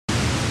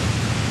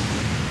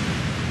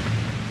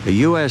A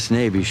U.S.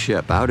 Navy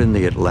ship out in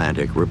the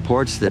Atlantic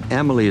reports that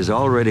Emily is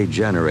already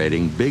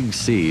generating big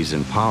seas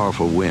and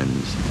powerful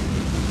winds.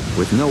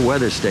 With no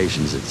weather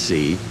stations at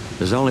sea,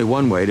 there's only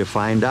one way to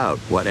find out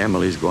what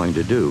Emily's going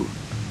to do.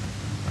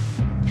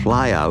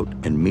 Fly out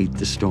and meet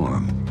the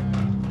storm.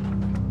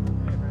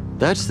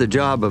 That's the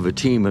job of a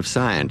team of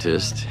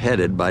scientists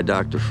headed by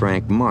Dr.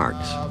 Frank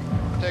Marks.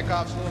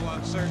 Takeoff's a little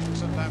uncertain,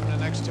 sometime in the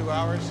next 2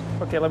 hours.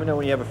 Okay, let me know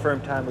when you have a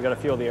firm time. We got to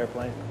fuel the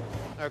airplane.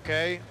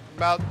 Okay,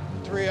 about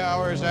 3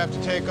 hours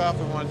after takeoff,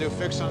 we want to do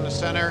fix on the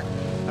center,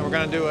 and we're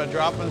going to do a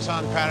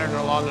drop-and-sun pattern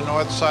along the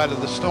north side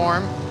of the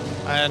storm.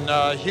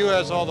 And Hugh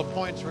has all the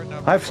points written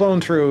up. I've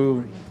flown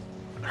through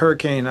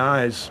hurricane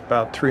eyes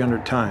about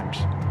 300 times,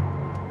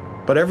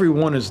 but every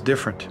one is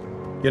different.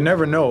 You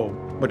never know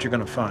what you're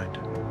going to find.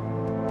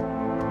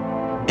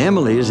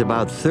 Emily is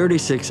about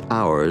 36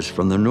 hours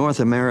from the North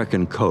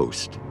American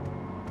coast.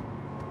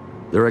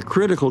 There are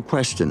critical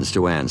questions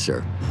to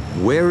answer.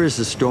 Where is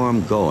the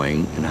storm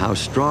going, and how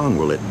strong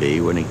will it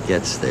be when it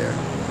gets there?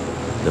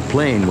 The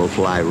plane will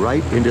fly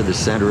right into the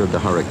center of the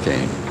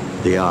hurricane,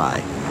 the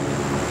eye.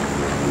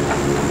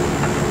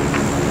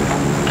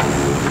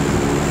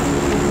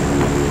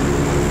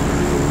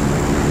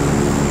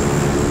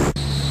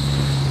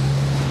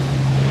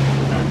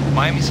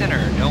 Miami Center,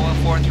 NOAA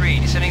 43,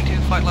 descending to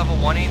flight level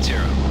 180.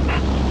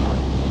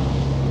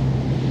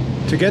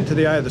 To get to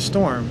the eye of the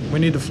storm, we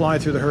need to fly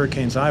through the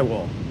hurricane's eye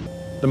wall,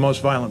 the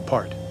most violent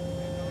part.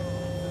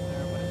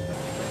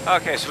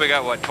 Okay, so we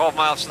got, what, 12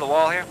 miles to the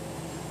wall here?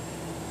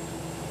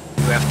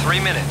 We have 3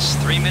 minutes.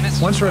 3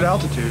 minutes? Once we're at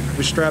altitude,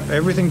 we strap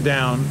everything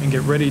down and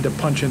get ready to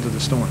punch into the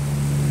storm.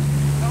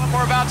 Tell them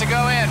we're about to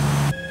go in.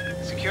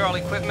 Secure all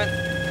equipment.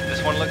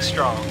 This one looks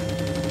strong.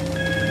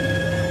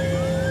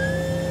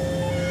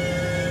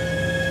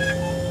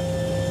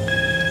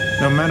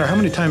 No matter how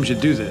many times you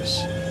do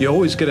this, you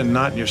always get a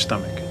knot in your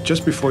stomach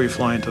just before you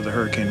fly into the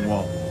hurricane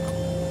wall. You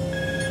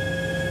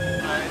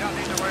don't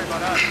need to worry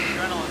about us.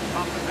 Adrenaline's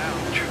pumping now.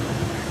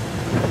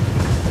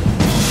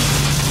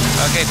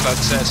 Okay,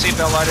 folks,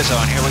 seatbelt light is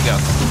on. Here we go.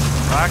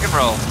 Rock and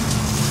roll.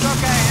 It's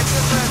okay. It's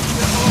just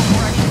a little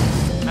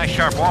correction. Nice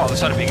sharp wall.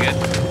 This ought to be good.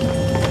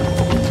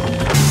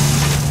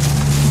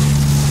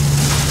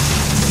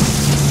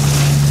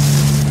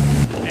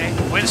 Okay,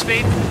 wind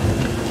speed.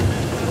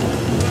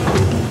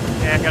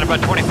 Yeah, got about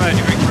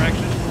 25-degree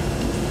correction.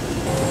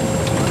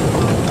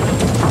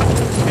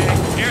 Okay,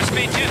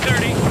 airspeed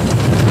 230.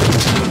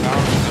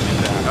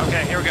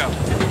 Okay, here we go.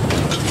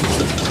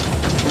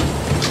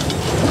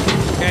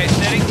 Okay,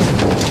 steady.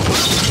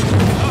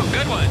 Oh,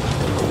 good one.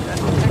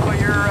 Tickle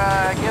your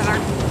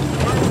gizzard.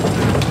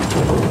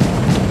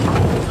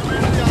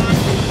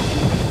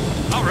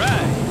 All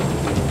right.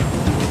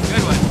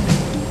 Good one.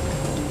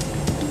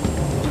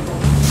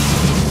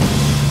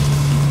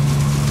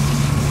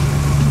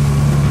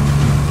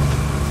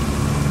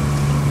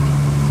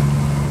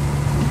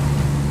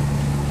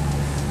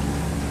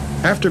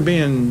 After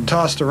being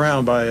tossed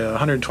around by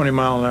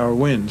 120-mile-an-hour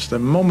winds, the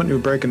moment you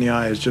break in the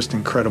eye is just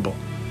incredible.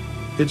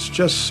 It's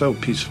just so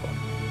peaceful.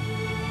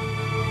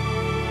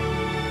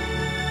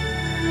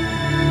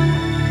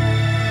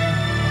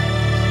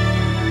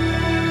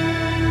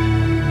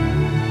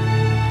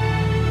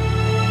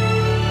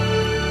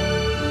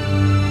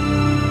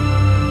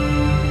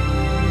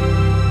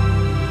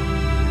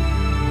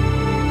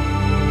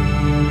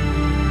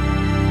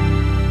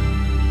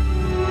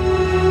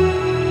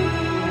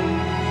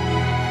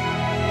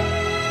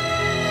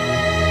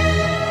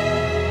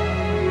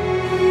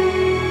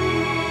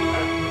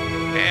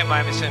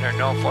 Miami Center,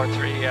 NOAA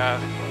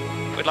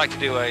 43. We'd like to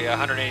do a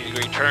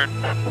 180-degree turn.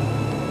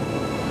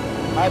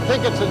 I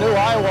think it's a new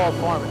eye wall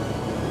forming.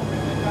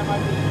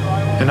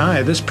 An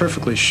eye this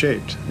perfectly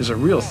shaped is a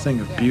real thing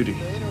of beauty,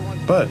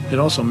 but it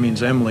also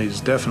means Emily is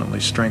definitely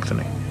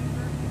strengthening.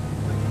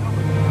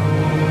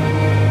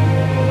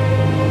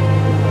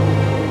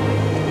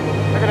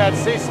 Look at that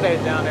sea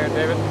state down there,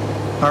 David.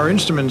 Our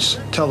instruments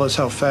tell us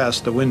how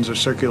fast the winds are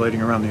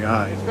circulating around the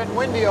eye. It's been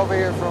windy over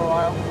here for a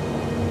while.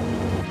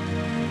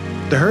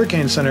 The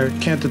Hurricane Center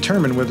can't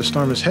determine where the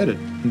storm is headed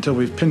until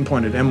we've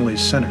pinpointed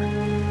Emily's center.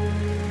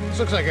 This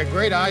looks like a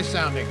great eye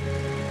sounding.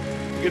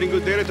 Getting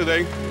good data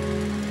today.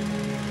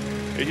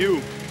 Hey,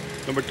 Hugh,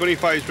 number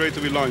 25 is ready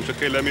to be launched.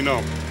 Okay, let me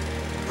know.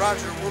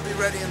 Roger, we'll be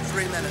ready in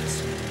 3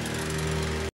 minutes.